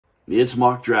It's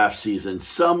mock draft season,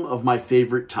 some of my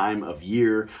favorite time of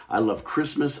year. I love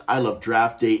Christmas, I love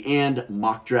draft day and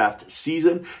mock draft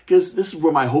season because this is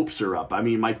where my hopes are up. I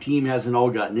mean, my team hasn't all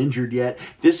gotten injured yet.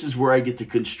 This is where I get to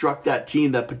construct that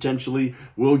team that potentially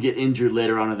will get injured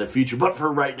later on in the future. But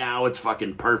for right now, it's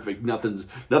fucking perfect. Nothing's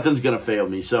going to fail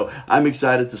me. So I'm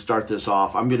excited to start this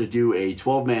off. I'm going to do a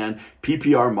 12-man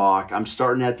PPR mock. I'm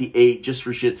starting at the 8 just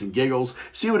for shits and giggles.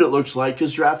 See what it looks like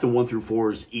because drafting 1 through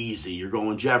 4 is easy. You're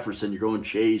going Jefferson. You're going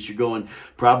Chase, you're going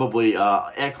probably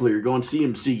Eckler, you're going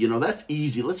CMC. You know, that's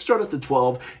easy. Let's start at the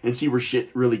 12 and see where shit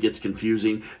really gets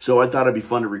confusing. So I thought it'd be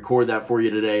fun to record that for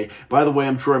you today. By the way,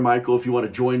 I'm Troy Michael. If you want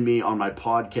to join me on my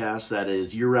podcast, that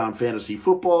is Year-Round Fantasy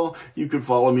Football, you can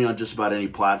follow me on just about any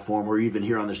platform or even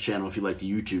here on this channel if you like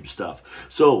the YouTube stuff.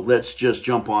 So let's just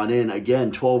jump on in.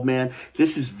 Again, 12-man.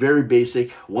 This is very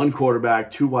basic. 1 quarterback,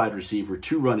 2 wide receiver,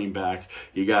 2 running back.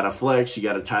 You got a flex, you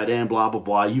got a tight end, blah, blah,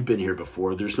 blah. You've been here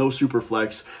before. There's no super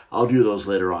flex. I'll do those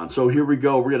later on. So here we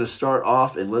go. We're going to start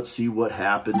off and let's see what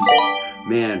happens.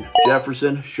 Man,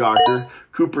 Jefferson, shocker.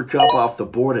 Cooper Kupp off the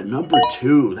board at number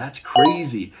 2. That's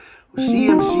crazy.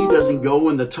 CMC doesn't go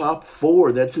in the top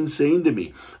 4. That's insane to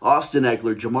me. Austin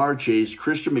Eckler, Jamar Chase,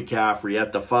 Christian McCaffrey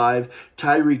at the 5,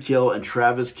 Tyreek Hill, and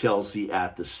Travis Kelce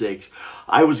at the 6.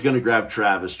 I was going to grab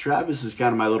Travis. Travis is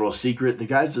kind of my little secret. The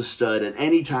guy's a stud, and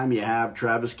anytime you have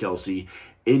Travis Kelce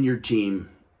in your team,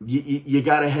 you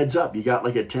got a heads up. You got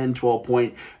like a 10, 12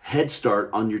 point head start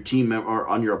on your team or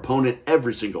on your opponent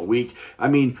every single week. I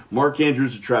mean, Mark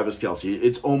Andrews or Travis Kelce,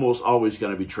 it's almost always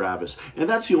going to be Travis. And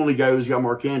that's the only guy who's got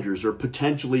Mark Andrews or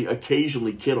potentially,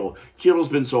 occasionally Kittle. Kittle's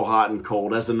been so hot and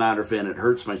cold. As a Niner fan, it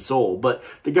hurts my soul. But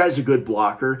the guy's a good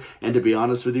blocker. And to be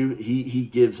honest with you, he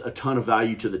gives a ton of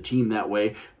value to the team that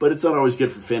way. But it's not always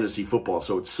good for fantasy football,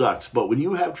 so it sucks. But when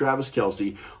you have Travis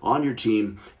Kelce on your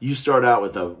team, you start out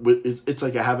with it's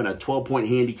like having a 12-point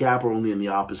handicap or only in the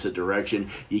opposite direction.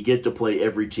 You get to play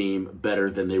every team better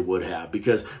than they would have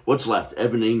because what's left?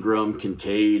 Evan Ingram,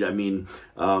 Kincaid, I mean,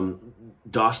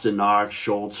 Dawson Knox,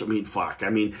 Schultz. I mean, fuck. I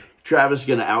mean, Travis is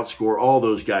going to outscore all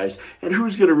those guys. And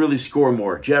who's going to really score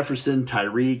more? Jefferson,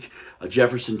 Tyreek,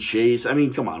 Jefferson, Chase. I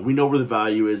mean, come on. We know where the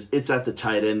value is. It's at the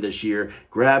tight end this year.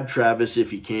 Grab Travis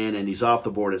if you can, and he's off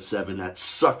the board at 7. That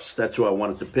sucks. That's who I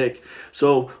wanted to pick.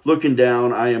 So looking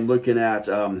down, I am looking at,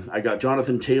 I got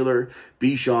Jonathan Taylor,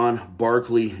 Bijan,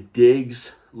 Barkley,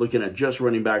 Diggs. Looking at just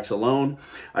running backs alone.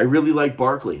 I really like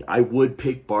Barkley. I would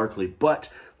pick Barkley, but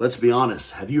let's be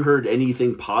honest. Have you heard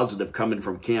anything positive coming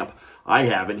from camp? I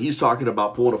haven't. He's talking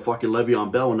about pulling a fucking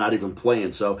Le'Veon Bell and not even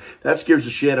playing. So that scares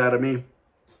the shit out of me.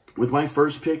 With my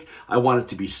first pick, I want it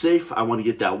to be safe. I want to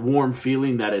get that warm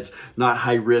feeling that it's not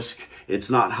high risk. It's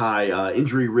not high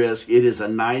injury risk. It is a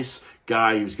nice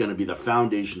guy who's going to be the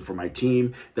foundation for my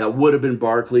team. That would have been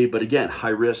Barkley, but again, high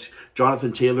risk.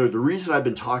 Jonathan Taylor, the reason I've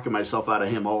been talking myself out of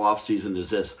him all offseason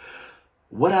is this.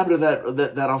 What happened to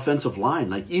that offensive line?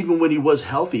 Like, even when he was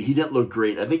healthy, he didn't look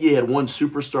great. I think he had 1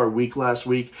 superstar week last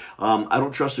week. I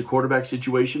don't trust the quarterback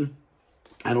situation.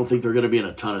 I don't think they're going to be in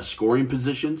a ton of scoring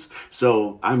positions.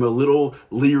 So I'm a little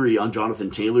leery on Jonathan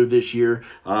Taylor this year.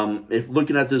 If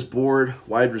looking at this board,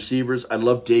 wide receivers, I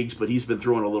love Diggs, but he's been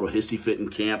throwing a little hissy fit in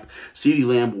camp. CeeDee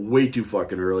Lamb, way too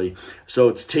fucking early. So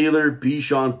it's Taylor,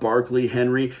 Bijan, Barkley,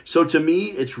 Henry. So to me,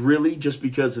 it's really just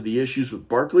because of the issues with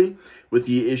Barkley, with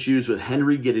the issues with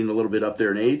Henry getting a little bit up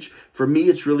there in age. For me,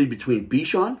 it's really between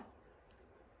Bijan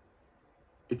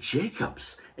and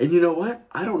Jacobs. And you know what?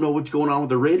 I don't know what's going on with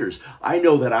the Raiders. I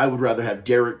know that I would rather have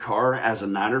Derek Carr as a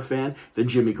Niner fan than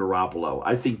Jimmy Garoppolo.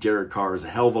 I think Derek Carr is a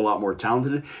hell of a lot more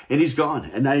talented, and he's gone.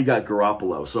 And now you got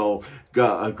Garoppolo. So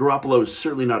Garoppolo is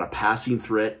certainly not a passing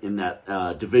threat in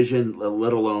that division,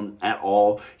 let alone at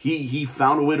all. He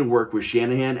found a way to work with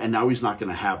Shanahan, and now he's not going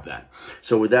to have that.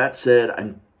 So with that said,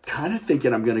 I'm kind of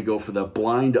thinking I'm going to go for the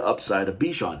blind upside of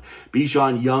Bijan.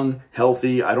 Bijan, young,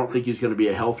 healthy. I don't think he's going to be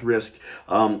a health risk.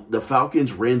 The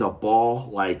Falcons ran the ball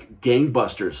like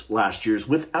gangbusters last year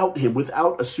without him,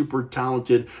 without a super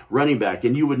talented running back.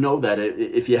 And you would know that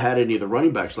if you had any of the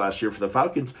running backs last year for the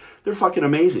Falcons, they're fucking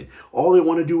amazing. All they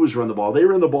want to do is run the ball. They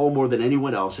ran the ball more than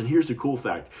anyone else. And here's the cool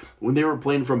fact. When they were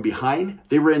playing from behind,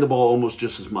 they ran the ball almost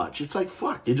just as much. It's like,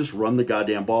 fuck, they just run the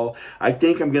goddamn ball. I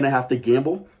think I'm going to have to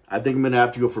gamble. I think I'm going to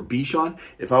have to go for Bijan.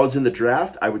 If I was in the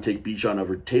draft, I would take Bijan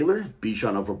over Taylor,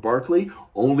 Bijan over Barkley,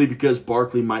 only because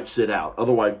Barkley might sit out.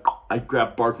 Otherwise, I'd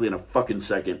grab Barkley in a fucking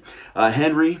second.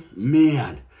 Henry,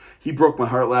 man, he broke my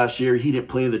heart last year. He didn't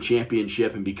play in the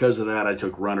championship, and because of that, I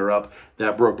took runner-up.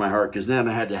 That broke my heart because then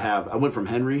I went from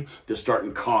Henry to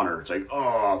starting Connor. It's like,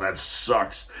 oh, that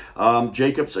sucks.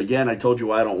 Jacobs, again, I told you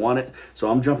why I don't want it. So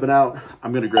I'm jumping out.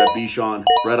 I'm going to grab Bijan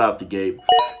right out the gate.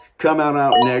 Come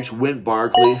out next, Went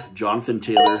Barkley, Jonathan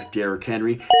Taylor, Derrick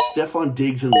Henry, Stephon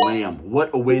Diggs, and Lamb.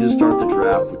 What a way to start the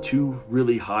draft with two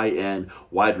really high-end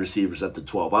wide receivers at the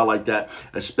 12. I like that,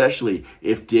 especially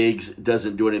if Diggs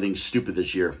doesn't do anything stupid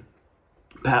this year.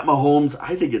 Pat Mahomes,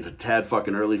 I think it's a tad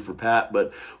fucking early for Pat,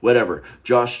 but whatever.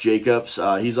 Josh Jacobs,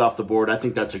 he's off the board. I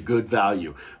think that's a good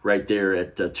value right there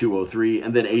at 203.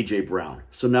 And then A.J. Brown.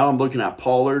 So now I'm looking at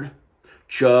Pollard,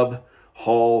 Chubb,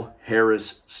 Hall,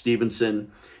 Harris,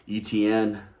 Stevenson,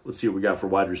 ETN. Let's see what we got for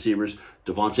wide receivers.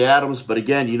 Davante Adams. But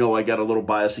again, you know, I got a little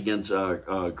bias against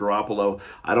Garoppolo.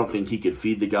 I don't think he could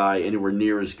feed the guy anywhere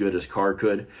near as good as Carr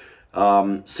could.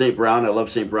 St. Brown. I love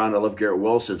St. Brown. I love Garrett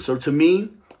Wilson. So to me,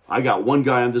 I got one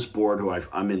guy on this board who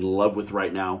I'm in love with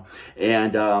right now.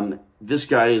 And this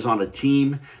guy is on a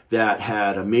team that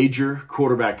had a major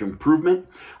quarterback improvement.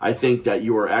 I think that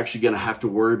you are actually going to have to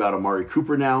worry about Amari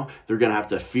Cooper now. They're going to have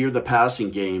to fear the passing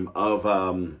game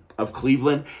of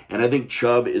Cleveland. And I think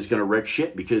Chubb is going to wreck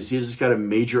shit because he's just got a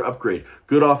major upgrade.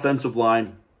 Good offensive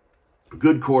line,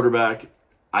 good quarterback.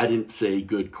 I didn't say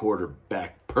good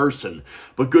quarterback person,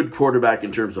 but good quarterback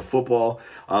in terms of football.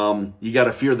 You got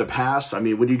to fear the pass. I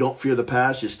mean, when you don't fear the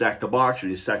pass, you stack the box. When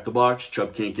you stack the box,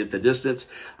 Chubb can't get the distance.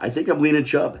 I think I'm leaning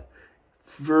Chubb.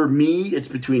 For me, it's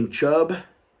between Chubb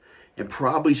and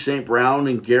probably St. Brown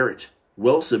and Garrett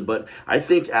Wilson. But I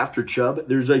think after Chubb,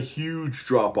 there's a huge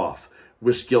drop-off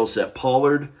with skill set.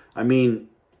 Pollard, I mean,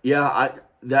 yeah,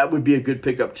 that would be a good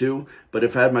pickup too. But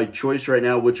if I had my choice right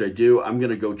now, which I do, I'm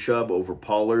going to go Chubb over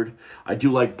Pollard. I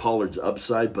do like Pollard's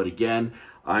upside, but again,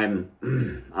 I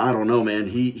don't know, man.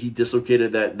 He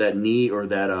dislocated that knee or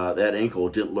that ankle.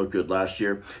 It didn't look good last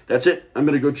year. That's it. I'm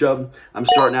going to go Chubb. I'm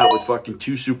starting out with fucking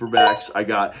two super backs. I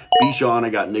got Bijan, I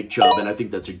got Nick Chubb, and I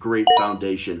think that's a great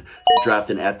foundation for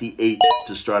drafting at the 8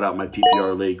 to start out my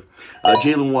PPR league.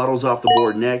 Jalen Waddle's off the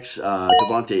board next.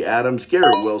 Davante Adams,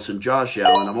 Garrett Wilson, Josh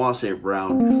Allen, Amari St.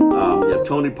 Brown. We have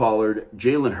Tony Pollard,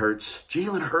 Jalen Hurts.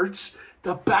 Jalen Hurts?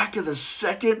 The back of the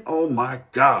second? Oh, my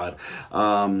God.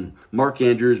 Mark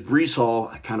Andrews, Breece Hall.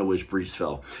 I kind of wish Breece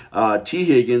fell. T.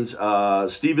 Higgins,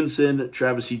 Stevenson,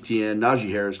 Travis Etienne, Najee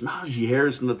Harris. Najee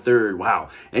Harris in the 3rd. Wow.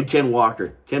 And Ken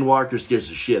Walker. Ken Walker scares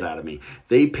the shit out of me.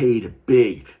 They paid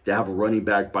big to have a running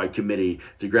back by committee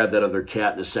to grab that other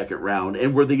cat in the 2nd round.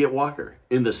 And where'd they get Walker?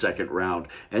 In the 2nd round.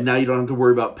 And now you don't have to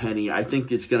worry about Penny. I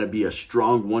think it's going to be a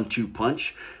strong 1-2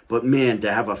 punch. But, man,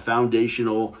 to have a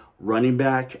foundational running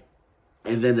back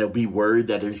and then they'll be worried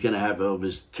that he's going to have all of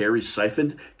his carries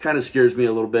siphoned, kind of scares me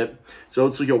a little bit. So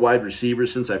let's look at wide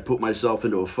receivers since I put myself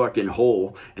into a fucking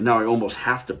hole, and now I almost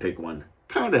have to pick one.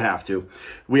 Kind of have to.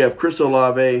 We have Chris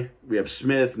Olave, we have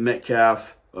Smith,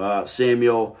 Metcalf,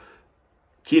 Samuel,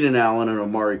 Keenan Allen, and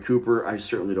Amari Cooper. I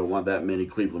certainly don't want that many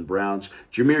Cleveland Browns.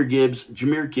 Jahmyr Gibbs.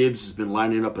 Jahmyr Gibbs has been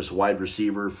lining up as wide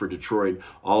receiver for Detroit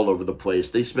all over the place.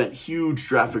 They spent huge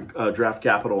draft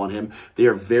capital on him. They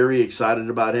are very excited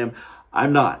about him.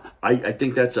 I'm not. I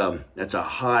think that's a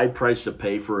high price to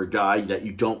pay for a guy that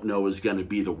you don't know is going to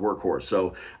be the workhorse.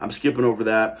 So I'm skipping over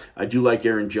that. I do like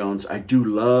Aaron Jones. I do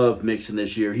love Mixon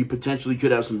this year. He potentially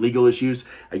could have some legal issues.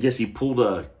 I guess he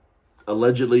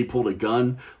allegedly pulled a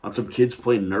gun on some kids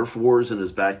playing Nerf wars in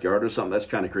his backyard or something. That's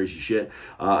kind of crazy shit.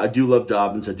 I do love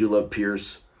Dobbins. I do love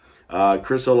Pierce.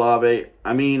 Chris Olave.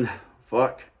 I mean,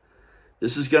 fuck.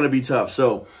 This is going to be tough.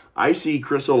 So I see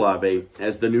Chris Olave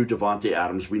as the new Davante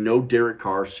Adams. We know Derek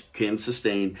Carr can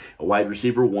sustain a wide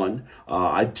receiver 1.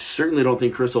 I certainly don't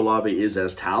think Chris Olave is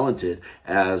as talented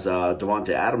as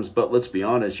Davante Adams, but let's be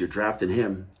honest, you're drafting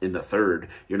him in the 3rd.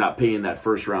 You're not paying that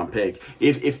 1st round pick.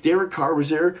 If Derek Carr was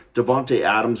there, Davante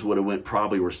Adams would have went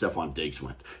probably where Stephon Diggs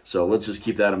went. So let's just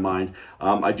keep that in mind.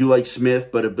 I do like Smith,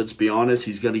 but let's be honest,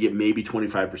 he's going to get maybe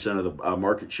 25% of the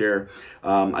market share.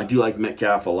 I do like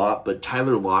Metcalf a lot, but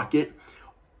Tyler Lockett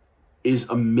is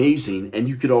amazing, and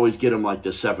you could always get him like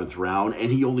the 7th round,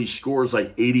 and he only scores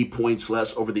like 80 points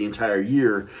less over the entire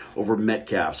year over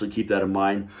Metcalf, so keep that in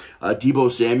mind. Deebo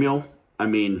Samuel, I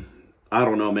mean, I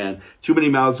don't know, man. Too many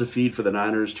mouths to feed for the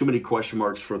Niners, too many question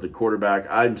marks for the quarterback.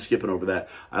 I'm skipping over that.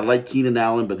 I like Keenan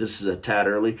Allen, but this is a tad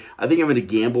early. I think I'm going to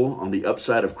gamble on the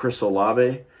upside of Chris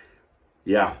Olave.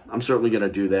 Yeah, I'm certainly going to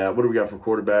do that. What do we got for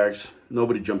quarterbacks?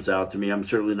 Nobody jumps out to me. I'm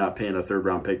certainly not paying a 3rd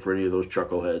round pick for any of those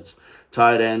chuckleheads.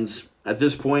 Tight ends. At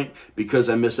this point, because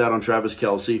I missed out on Travis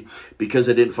Kelce, because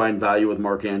I didn't find value with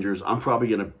Mark Andrews, I'm probably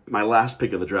going to, my last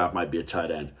pick of the draft might be a tight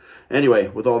end. Anyway,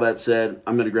 with all that said,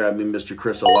 I'm going to grab me Mr.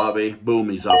 Chris Olave. Boom,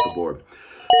 he's off the board.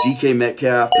 DK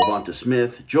Metcalf, Devonta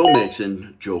Smith, Joe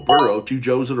Mixon, Joe Burrow, 2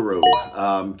 Joes in a row,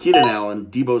 Keenan Allen,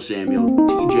 Deebo Samuel,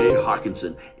 TJ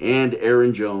Hawkinson, and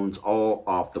Aaron Jones all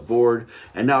off the board.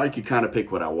 And now I could kind of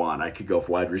pick what I want. I could go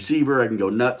for wide receiver. I can go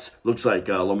nuts. Looks like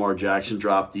Lamar Jackson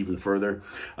dropped even further.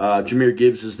 Jahmyr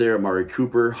Gibbs is there, Amari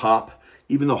Cooper, Hop.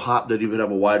 Even though Hop doesn't even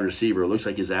have a wide receiver, it looks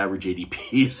like his average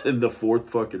ADP is in the 4th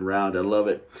fucking round. I love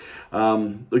it.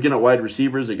 Looking at wide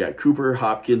receivers, they got Cooper,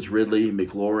 Hopkins, Ridley,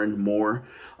 McLaurin, Moore.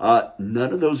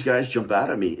 None of those guys jump out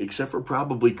at me, except for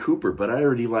probably Cooper. But I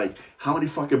already like, how many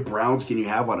fucking Browns can you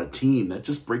have on a team? That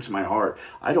just breaks my heart.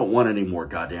 I don't want any more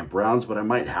goddamn Browns, but I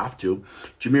might have to.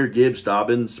 Jahmyr Gibbs,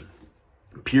 Dobbins,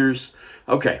 Pierce.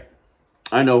 Okay.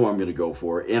 I know who I'm going to go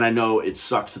for, and I know it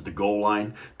sucks at the goal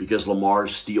line because Lamar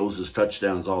steals his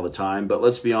touchdowns all the time. But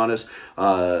let's be honest,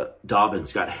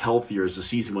 Dobbins got healthier as the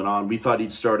season went on. We thought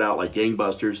he'd start out like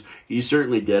gangbusters. He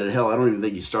certainly did. Hell, I don't even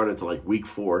think he started till like week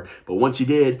 4. But once he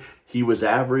did, he was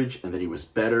average, and then he was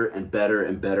better and better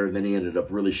and better, and then he ended up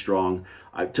really strong.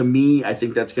 To me, I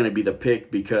think that's going to be the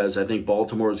pick because I think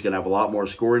Baltimore is going to have a lot more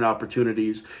scoring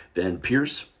opportunities than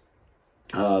Pierce.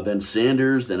 Then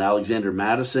Sanders, then Alexander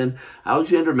Madison.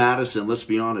 Alexander Madison, let's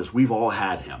be honest, we've all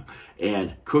had him.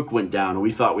 And Cook went down, and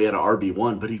we thought we had an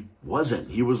RB1, but he wasn't.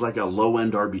 He was like a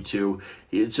low-end RB2.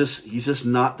 He's just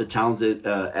not the talented,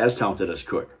 as talented as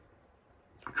Cook.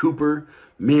 Cooper,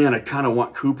 man, I kind of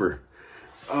want Cooper.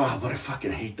 Oh, but I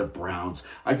fucking hate the Browns.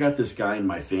 I got this guy in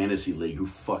my fantasy league who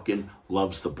fucking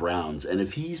loves the Browns. And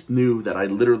if he knew that I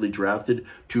literally drafted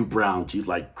 2 Browns, he'd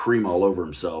like cream all over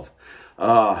himself.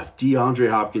 If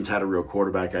DeAndre Hopkins had a real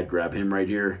quarterback, I'd grab him right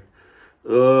here.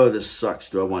 This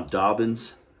sucks. Do I want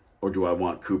Dobbins or do I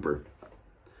want Cooper?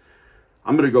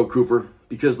 I'm going to go Cooper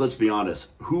because let's be honest.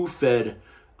 Who fed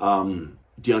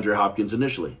DeAndre Hopkins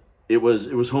initially? It was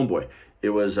homeboy. It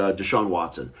was Deshaun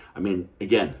Watson. I mean,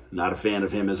 again, not a fan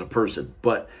of him as a person.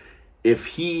 But if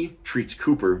he treats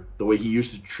Cooper the way he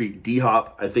used to treat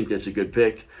D-Hop, I think that's a good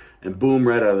pick. And boom,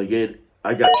 right out of the gate,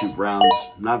 I got 2 Browns.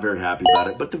 Not very happy about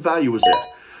it, but the value was there.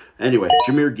 Anyway,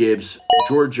 Jahmyr Gibbs,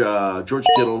 George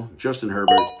Kittle, Justin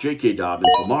Herbert, J.K.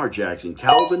 Dobbins, Lamar Jackson,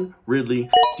 Calvin Ridley,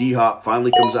 D-Hop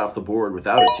finally comes off the board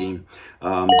without a team.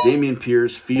 Dameon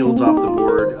Pierce, Fields off the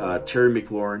board, Terry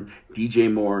McLaurin,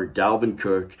 DJ Moore, Dalvin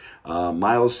Cook,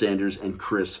 Miles Sanders, and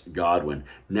Chris Godwin.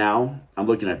 Now, I'm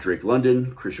looking at Drake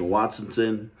London, Christian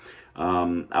Watson,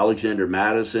 Alexander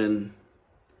Madison,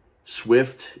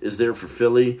 Swift is there for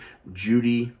Philly,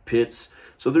 Judy, Pitts.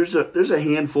 So there's a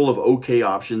handful of okay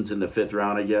options in the 5th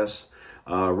round, I guess.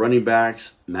 Running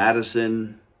backs,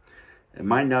 Madison. It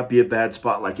might not be a bad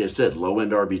spot, like I said,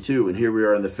 low-end RB2, and here we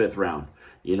are in the 5th round.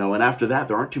 You know, and after that,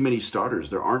 there aren't too many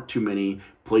starters. There aren't too many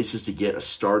places to get a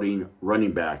starting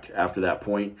running back after that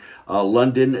point.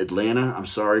 London, Atlanta, I'm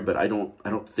sorry, but I don't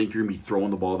think you're going to be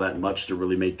throwing the ball that much to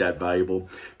really make that valuable.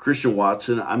 Christian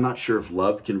Watson, I'm not sure if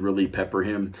Love can really pepper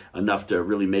him enough to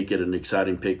really make it an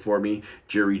exciting pick for me.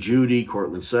 Jerry Jeudy,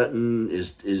 Cortland Sutton,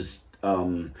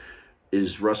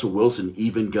 is Russell Wilson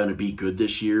even going to be good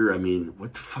this year? I mean,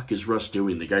 what the fuck is Russ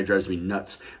doing? The guy drives me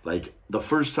nuts. Like, the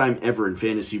first time ever in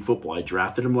fantasy football, I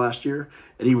drafted him last year,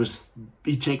 and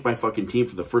he tanked my fucking team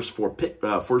for the first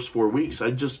 4 weeks.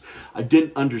 I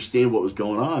didn't understand what was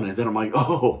going on, and then I'm like,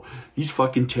 oh, he's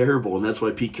fucking terrible, and that's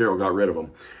why Pete Carroll got rid of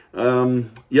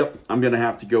him. Yep, I'm going to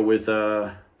have to go with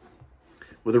a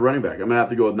running back. I'm going to have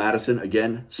to go with Madison.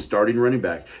 Again, starting running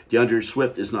back. DeAndre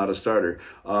Swift is not a starter.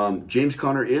 James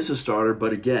Conner is a starter,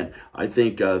 but again, I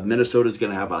think Minnesota is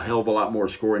going to have a hell of a lot more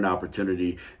scoring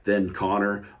opportunity than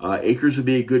Conner. Akers would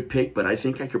be a good pick, but I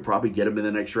think I could probably get him in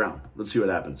the next round. Let's see what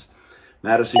happens.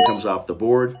 Madison comes off the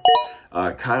board.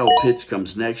 Kyle Pitts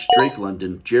comes next. Drake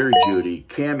London, Jerry Jeudy,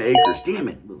 Cam Akers. Damn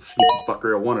it, little sneaky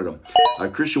fucker, I wanted him.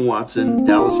 Christian Watson,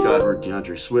 Dallas Goedert,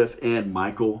 DeAndre Swift, and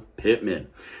Michael Pittman.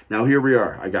 Now here we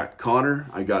are. I got Connor.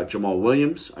 I got Jamal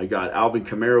Williams. I got Alvin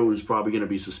Kamara, who's probably going to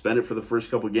be suspended for the first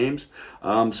couple games.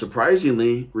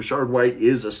 Surprisingly, Rashard White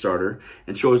is a starter,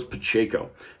 and so is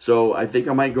Pacheco. So I think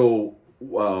I might go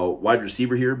wide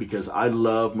receiver here because I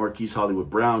love Marquise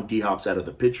Hollywood Brown. D-Hop's out of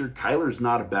the picture. Kyler's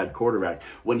not a bad quarterback.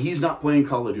 When he's not playing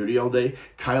Call of Duty all day,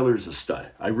 Kyler's a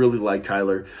stud. I really like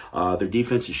Kyler. Their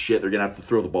defense is shit. They're going to have to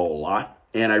throw the ball a lot.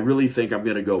 And I really think I'm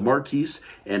going to go Marquise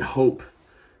and hope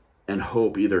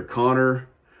either Connor,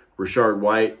 Rashard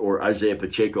White or Isaiah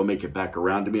Pacheco make it back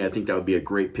around to me. I think that would be a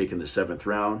great pick in the 7th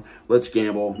round. Let's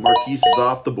gamble. Marquise is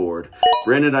off the board.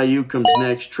 Brandon Ayuk comes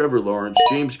next. Trevor Lawrence,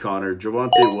 James Conner,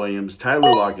 Javonte Williams,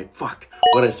 Tyler Lockett. Fuck,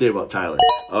 what'd I say about Tyler?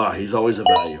 Oh, he's always a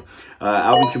value.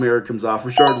 Alvin Kamara comes off.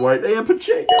 Rashard White and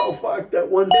Pacheco. Fuck, that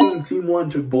one team one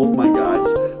took both my guys.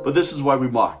 But this is why we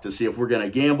mock, to see if we're going to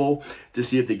gamble, to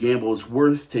see if the gamble is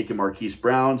worth taking Marquise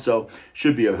Brown. So,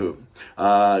 should be a hoop.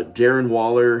 Darren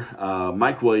Waller,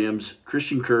 Mike Williams,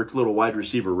 Christian Kirk, little wide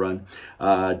receiver run.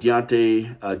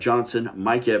 Deontay Johnson,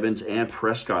 Mike Evans, and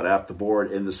Prescott off the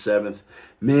board in the 7th.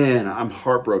 Man, I'm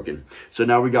heartbroken. So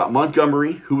now we got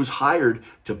Montgomery, who was hired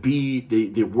to be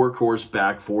the workhorse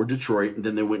back for Detroit, and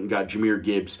then they went and got Jahmyr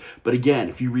Gibbs. But again,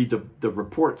 if you read the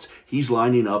reports, he's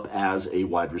lining up as a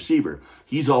wide receiver.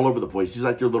 He's all over the place. He's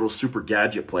like your little super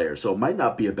gadget player, so it might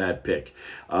not be a bad pick.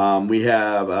 We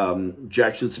have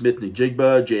Jackson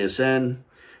Smith-Njigba, JSN.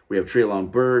 We have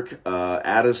Treylon Burke,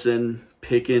 Addison,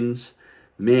 Pickens.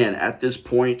 Man, at this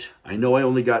point, I know I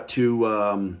only got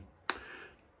 2...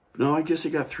 No, I guess I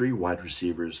got 3 wide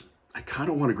receivers. I kind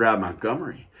of want to grab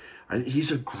Montgomery. He's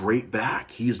a great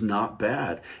back. He's not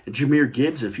bad. And Jahmyr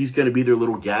Gibbs, if he's going to be their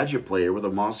little gadget player with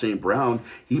Amon St. Brown,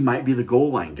 he might be the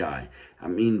goal line guy. I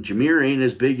mean, Jahmyr ain't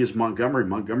as big as Montgomery.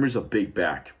 Montgomery's a big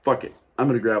back. Fuck it. I'm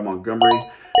going to grab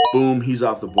Montgomery. Boom, he's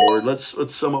off the board. Let's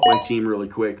sum up my team really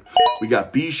quick. We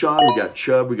got Bijan, we got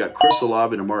Chubb, we got Chris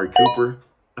Olave and Amari Cooper.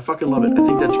 I fucking love it. I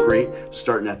think that's great,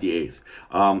 starting at the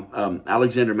 8th.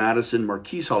 Alexander Madison,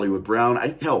 Marquise Hollywood Brown.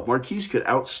 Hell, Marquise could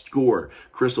outscore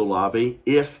Chris Olave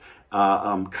if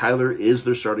Kyler is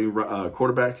their starting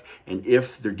quarterback, and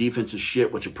if their defense is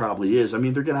shit, which it probably is. I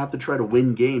mean, they're going to have to try to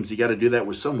win games. You got to do that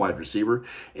with some wide receiver,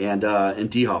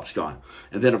 and D-Hop's gone.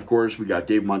 And then, of course, we got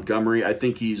Dave Montgomery. I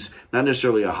think he's not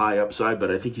necessarily a high upside, but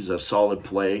I think he's a solid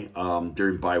play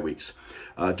during bye weeks.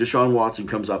 Deshaun Watson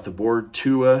comes off the board.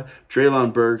 Tua,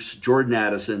 Treylon Burks, Jordan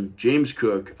Addison, James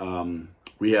Cook.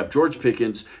 We have George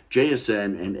Pickens,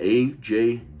 JSN, and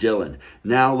A.J. Dillon.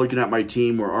 Now, looking at my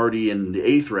team, we're already in the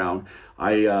 8th round.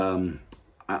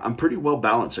 I'm pretty well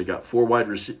balanced. I got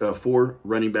 4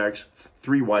 running backs,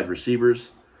 3 wide receivers.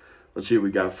 Let's see what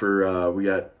we got for, we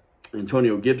got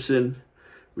Antonio Gibson.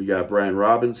 We got Brian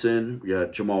Robinson. We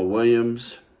got Jamal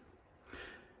Williams.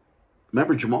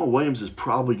 Remember, Jamal Williams is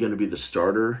probably going to be the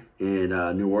starter in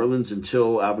New Orleans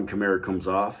until Alvin Kamara comes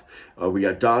off. We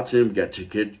got Dotson, we got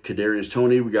Kadarius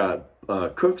Toney, we got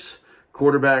Cooks,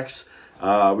 quarterbacks.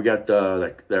 We got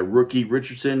that rookie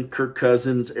Richardson, Kirk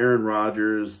Cousins, Aaron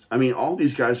Rodgers. I mean, all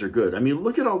these guys are good. I mean,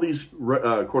 look at all these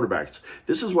quarterbacks.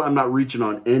 This is why I'm not reaching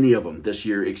on any of them this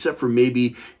year, except for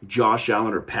maybe Josh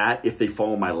Allen or Pat if they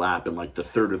fall in my lap in like the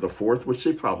 3rd or the 4th, which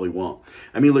they probably won't.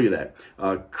 I mean, look at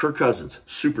that. Kirk Cousins,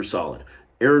 super solid.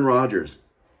 Aaron Rodgers,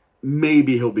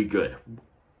 maybe he'll be good.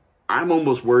 I'm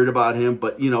almost worried about him,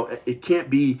 but, you know, it can't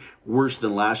be worse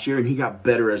than last year, and he got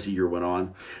better as the year went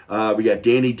on. We got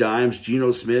Danny Dimes,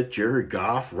 Geno Smith, Jared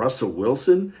Goff, Russell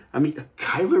Wilson. I mean,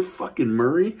 Kyler fucking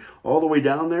Murray all the way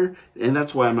down there, and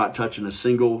that's why I'm not touching a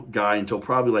single guy until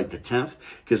probably like the 10th,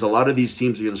 because a lot of these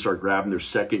teams are going to start grabbing their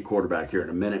second quarterback here in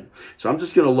a minute. So I'm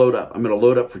just going to load up. I'm going to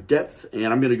load up for depth, and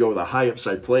I'm going to go with a high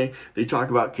upside play. They talk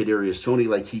about Kadarius Toney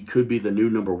like he could be the new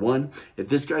number 1. If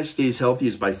this guy stays healthy,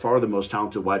 he's by far the most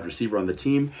talented wide receiver on the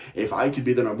team. If I could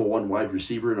be the number 1 wide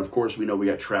receiver, and of course we know we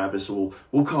got Travis, so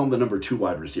we'll call him the number 2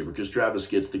 wide receiver because Travis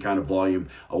gets the kind of volume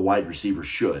a wide receiver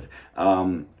should.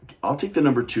 I'll take the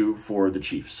number 2 for the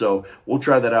Chiefs. So we'll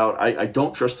try that out. I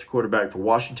don't trust the quarterback for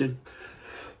Washington.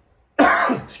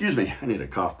 Excuse me. I need a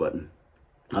cough button.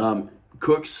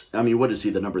 Cooks, I mean, what is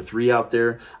he, the number 3 out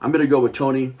there? I'm going to go with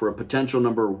Toney for a potential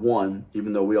number 1,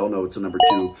 even though we all know it's a number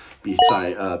 2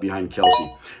 behind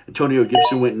Kelsey. Antonio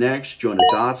Gibson went next, Jonah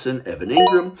Dotson, Evan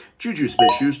Ingram, Juju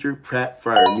Smith-Schuster, Pat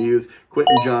Freiermuth,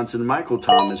 Quentin Johnson, Michael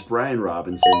Thomas, Brian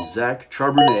Robinson, Zach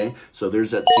Charbonnet, so there's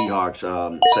that Seahawks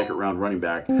 2nd-round running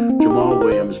back, Jamal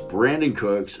Williams, Brandon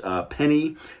Cooks,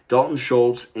 Penny, Dalton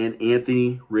Schultz, and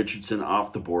Anthony Richardson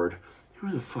off the board.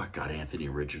 Who the fuck got Anthony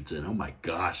Richardson? Oh my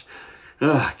gosh.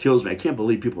 Kills me. I can't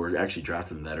believe people were actually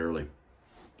drafting him that early.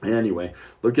 Anyway,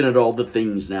 looking at all the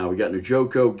things now. We got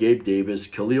Njoku, Gabe Davis,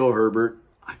 Khalil Herbert.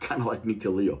 I kind of like me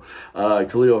Khalil.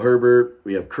 Khalil Herbert.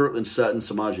 We have Cortland Sutton,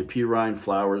 Samaje Perine,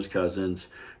 Flowers, Cousins,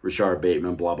 Rashard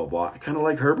Bateman, blah, blah, blah. I kind of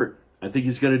like Herbert. I think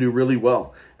he's going to do really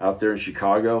well out there in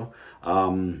Chicago.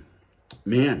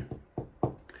 Man.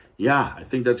 Yeah, I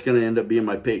think that's going to end up being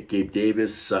my pick. Gabe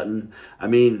Davis, Sutton. I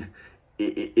mean,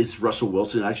 is Russell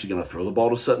Wilson actually going to throw the ball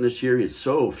to Sutton this year? He has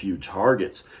so few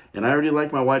targets. And I already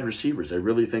like my wide receivers. I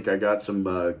really think I got some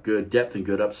good depth and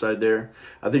good upside there.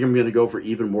 I think I'm going to go for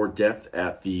even more depth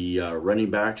at the running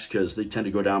backs because they tend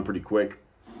to go down pretty quick.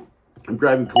 I'm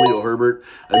grabbing Khalil Herbert.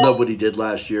 I love what he did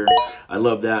last year. I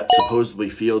love that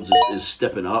supposedly Fields is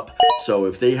stepping up. So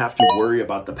if they have to worry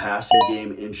about the passing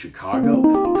game in Chicago,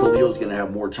 Khalil's going to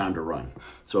have more time to run.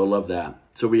 So I love that.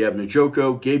 So we have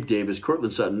Njoku, Gabe Davis,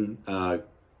 Cortland Sutton,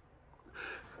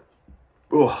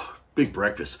 big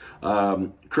breakfast.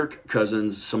 Kirk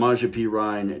Cousins, Samaje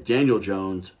Perine, Daniel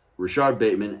Jones, Rashad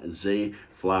Bateman, and Zay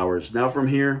Flowers. Now from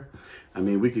here, I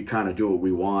mean, we could kind of do what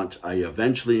we want. I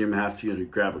eventually am have to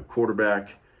grab a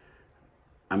quarterback.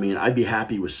 I mean, I'd be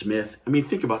happy with Smith. I mean,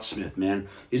 think about Smith, man.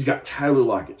 He's got Tyler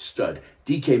Lockett, stud.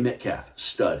 DK Metcalf,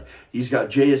 stud. He's got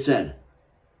JSN,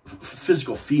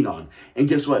 physical phenom. And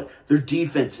guess what? Their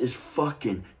defense is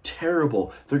fucking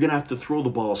terrible. They're going to have to throw the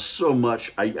ball so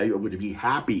much. I would be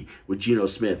happy with Geno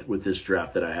Smith with this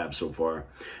draft that I have so far.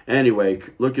 Anyway,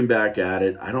 looking back at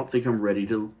it, I don't think I'm ready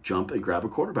to jump and grab a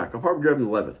quarterback. I'll probably grab him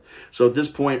 11th. So at this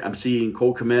point, I'm seeing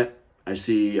Cole Kmet. I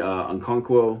see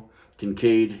Nkonkwo,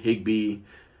 Kincaid, Higbee,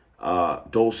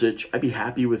 Dulcich. I'd be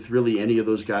happy with really any of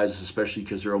those guys, especially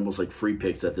because they're almost like free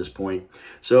picks at this point.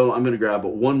 So I'm going to grab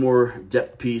one more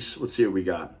depth piece. Let's see what we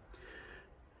got.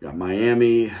 We got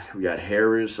Miami. We got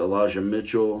Harris, Elijah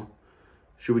Mitchell.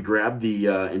 Should we grab the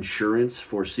insurance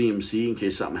for CMC in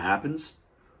case something happens?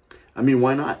 I mean,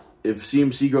 why not? If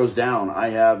CMC goes down, I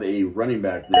have a running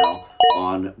back now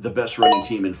on the best running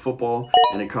team in football,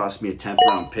 and it cost me a 10th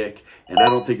round pick, and I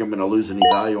don't think I'm going to lose any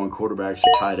value on quarterbacks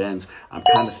or tight ends. I'm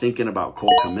kind of thinking about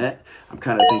Cole Kmet. I'm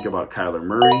kind of thinking about Kyler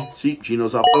Murray. See,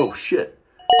 Geno's off. Oh, shit.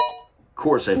 Of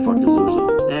course I fucking lose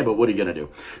him. But what are you going to do?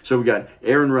 So we got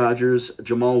Aaron Rodgers,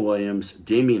 Jamal Williams,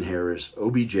 Damian Harris,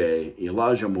 OBJ,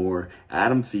 Elijah Moore,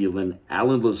 Adam Thielen,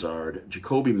 Alan Lazard,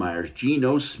 Jacoby Myers,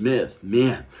 Geno Smith.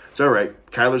 Man, it's all right.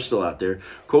 Kyler's still out there.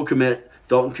 Cole Kmet,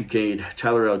 Dalton Kincaid,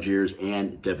 Tyler Algiers,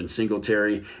 and Devin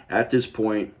Singletary. At this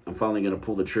point, I'm finally going to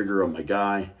pull the trigger on my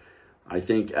guy. I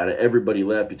think out of everybody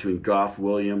left between Goff,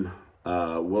 Wilson,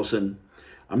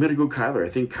 I'm going to go Kyler. I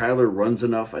think Kyler runs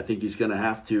enough. I think he's going to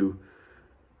have to,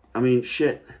 I mean,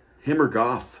 shit, him or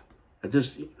Goff. At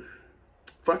this,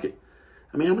 fuck it.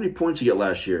 I mean, how many points did he get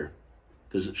last year?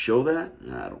 Does it show that?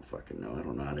 I don't fucking know. I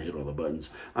don't know how to hit all the buttons.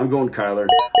 I'm going Kyler.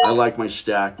 I like my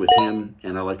stack with him,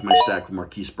 and I like my stack with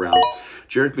Marquise Brown.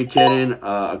 Jarek McKinnon,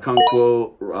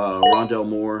 Okonkwo, Rondell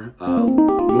Moore,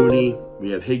 Mooney.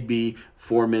 We have Higbee,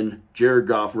 Foreman, Jared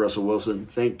Goff, Russell Wilson.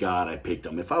 Thank God I picked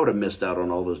them. If I would have missed out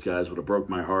on all those guys, it would have broke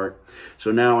my heart.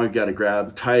 So now I've got to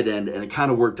grab tight end, and it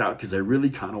kind of worked out because I really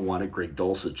kind of wanted Greg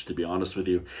Dulcich, to be honest with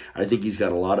you. I think he's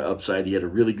got a lot of upside. He had a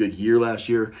really good year last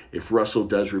year. If Russell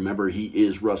does remember he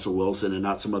is Russell Wilson and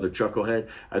not some other chucklehead,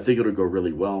 I think it'll go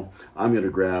really well. I'm going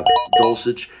to grab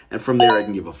Dulcich, and from there I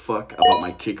can give a fuck about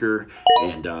my kicker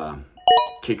and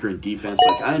defense.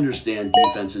 Like, I understand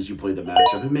defenses, you play the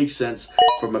matchup. It makes sense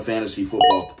from a fantasy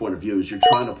football point of view is you're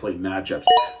trying to play matchups.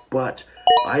 But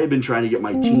I have been trying to get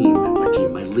my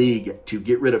league to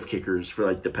get rid of kickers for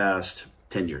like the past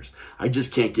 10 years. I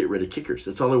just can't get rid of kickers.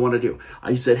 That's all I want to do.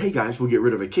 I said, hey guys, we'll get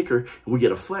rid of a kicker and we'll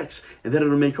get a flex, and then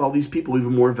it'll make all these people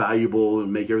even more valuable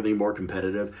and make everything more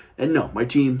competitive. And no, my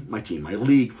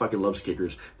league fucking loves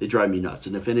kickers. They drive me nuts.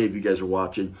 And if any of you guys are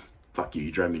watching, fuck you,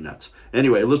 you drive me nuts.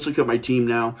 Anyway, let's look at my team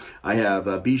now. I have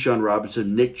Bijan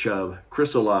Robinson, Nick Chubb,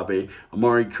 Chris Olave,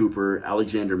 Amari Cooper,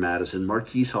 Alexander Madison,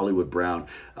 Marquise Hollywood Brown.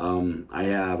 I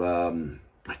have,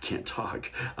 I can't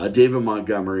talk, David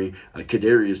Montgomery,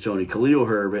 Kadarius Toney, Khalil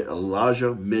Herbert,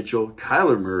 Elijah Mitchell,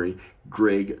 Kyler Murray,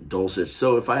 Greg Dulcich.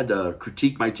 So if I had to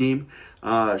critique my team,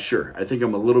 sure, I think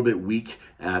I'm a little bit weak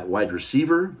at wide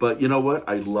receiver, but you know what?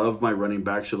 I love my running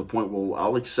backs to the point where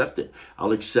I'll accept it.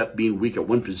 I'll accept being weak at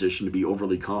one position to be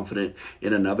overly confident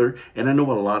in another. And I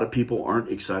know a lot of people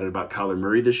aren't excited about Kyler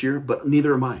Murray this year, but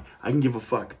neither am I. I can give a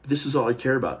fuck. This is all I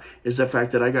care about, is the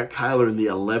fact that I got Kyler in the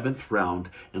 11th round,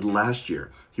 and last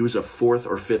year he was a 4th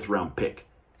or 5th round pick.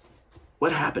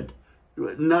 What happened?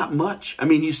 Not much. I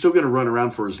mean, he's still going to run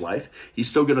around for his life. He's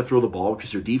still going to throw the ball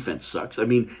because their defense sucks. I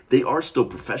mean, they are still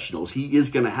professionals. He is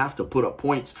going to have to put up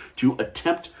points to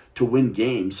attempt to win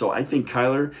games. So I think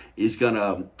Kyler is going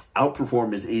to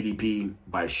outperform his ADP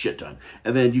by a shit ton.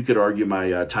 And then you could argue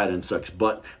my tight end sucks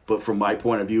butt, but from my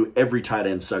point of view, every tight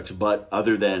end sucks butt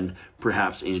other than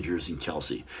perhaps Andrews and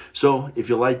Kelsey. So if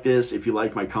you like this, if you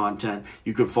like my content,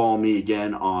 you can follow me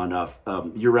again on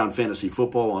Year-Round Fantasy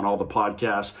Football on all the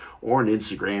podcasts, or on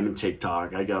Instagram and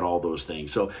TikTok. I got all those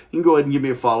things. So you can go ahead and give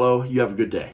me a follow. You have a good day.